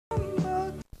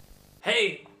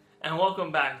Hey, and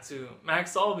welcome back to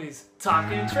Max Alby's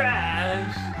Talkin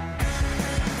Trash.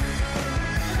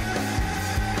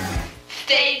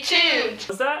 Stay tuned.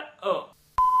 What's that? Oh.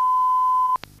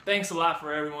 Thanks a lot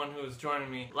for everyone who was joining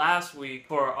me last week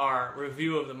for our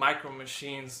review of the Micro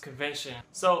Machines convention.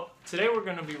 So today we're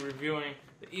going to be reviewing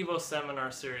the Evos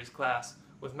Seminar Series class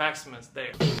with Maximus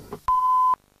there.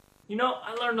 You know,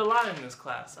 I learned a lot in this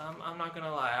class, I'm not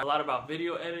gonna lie. A lot about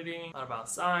video editing, a lot about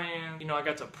science. You know, I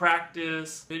got to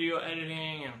practice video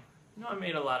editing and I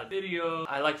made a lot of videos.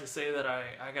 I like to say that I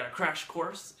got a crash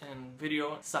course in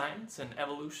video science and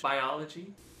evolution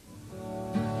biology.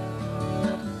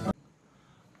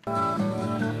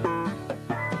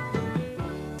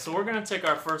 So we're gonna take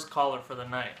our first caller for the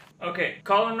night. Okay,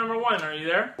 caller number 1, are you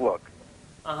there? Look,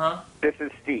 this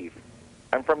is Steve.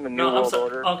 I'm from the New World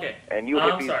Order, okay. and you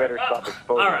hippies better stop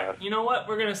exposing us. You know what?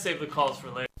 We're going to save the calls for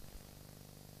later.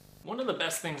 One of the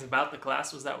best things about the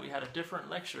class was that we had a different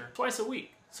lecturer twice a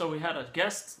week. So we had a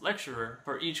guest lecturer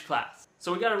for each class.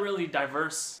 So we got a really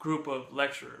diverse group of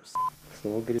lecturers.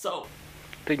 So,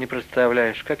 Ты не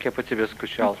представляешь, как я по тебе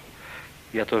скучал.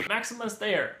 Я тоже. Maximus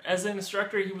there, as an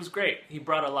instructor, he was great. He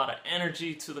brought a lot of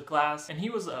energy to the class, and he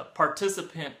was a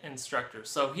participant instructor.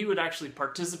 So he would actually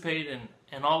participate in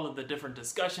all of the different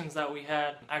discussions that we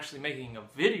had, actually making a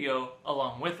video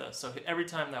along with us. So every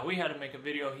time that we had to make a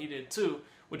video, he did too,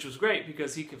 which was great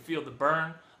because he could feel the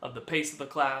burn of the pace of the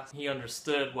class. He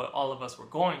understood what all of us were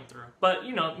going through. But,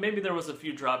 you know, maybe there was a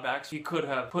few drawbacks. He could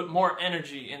have put more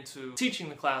energy into teaching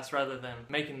the class rather than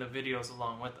making the videos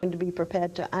along with it. And to be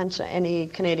prepared to answer any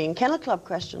Canadian Kennel Club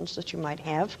questions that you might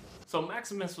have. So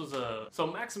Maximus was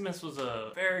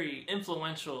a very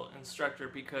influential instructor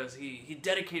because he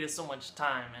dedicated so much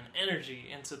time and energy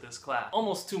into this class.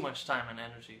 Almost too much time and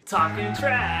energy. Talkin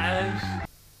Trash!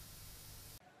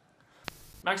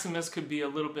 Maximus could be a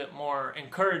little bit more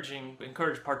encourage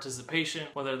participation,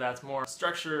 whether that's more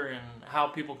structure and how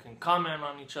people can comment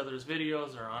on each other's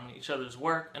videos or on each other's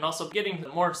work, and also getting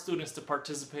more students to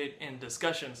participate in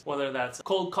discussions, whether that's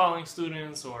cold calling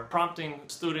students or prompting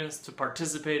students to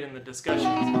participate in the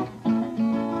discussions.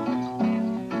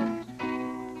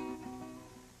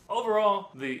 Overall,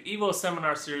 the Evos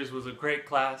Seminar Series was a great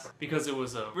class because it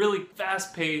was a really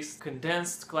fast-paced,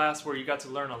 condensed class where you got to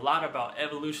learn a lot about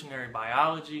evolutionary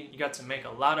biology, you got to make a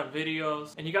lot of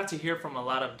videos, and you got to hear from a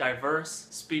lot of diverse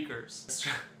speakers.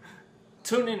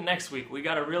 Tune in next week. We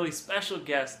got a really special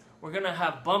guest. We're gonna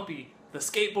have Bumpy, the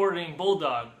skateboarding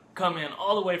bulldog, come in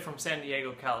all the way from San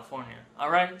Diego, California.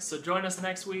 Alright, so join us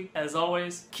next week. As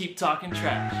always, keep talking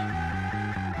trash.